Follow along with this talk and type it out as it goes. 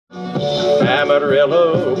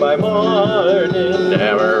Amarillo by morning,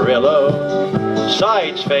 Amarillo.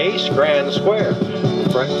 Sides face Grand Square.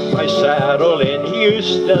 Wrecked my saddle in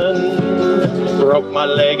Houston. Broke my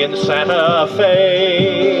leg in Santa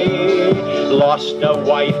Fe. Lost a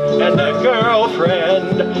wife and a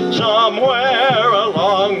girlfriend somewhere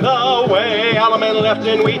along the way. Alaman left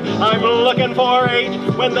in wheat, I'm looking for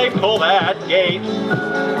 8 when they pull that gate.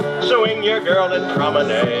 Swing your girl and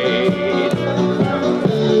promenade.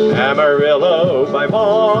 Amarillo by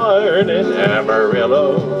morning,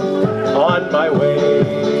 Amarillo, on my way.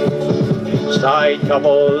 Side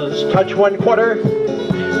couples touch 1/4,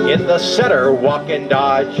 in the center walk and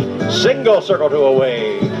dodge, single circle to a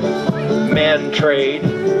wave. Men trade,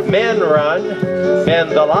 men run,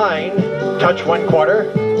 bend the line, touch 1/4,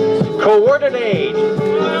 coordinate.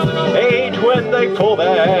 8 when they pull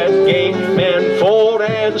that gate, men fold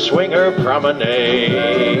and swinger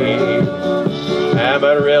promenade.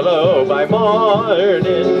 Amarillo by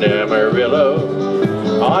morning, Amarillo,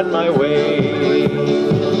 on my way.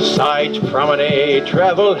 Sides promenade,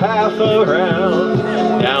 travel half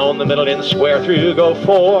around, down the middle in square through go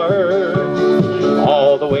 4,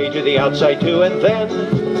 all the way to the outside 2, and then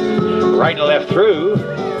right and left through,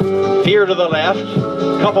 veer to the left,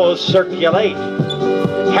 couples circulate,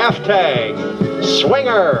 half tag,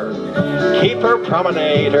 swinger, keep her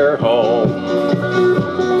promenade her home.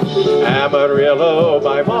 Amarillo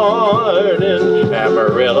by morning,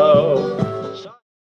 Amarillo,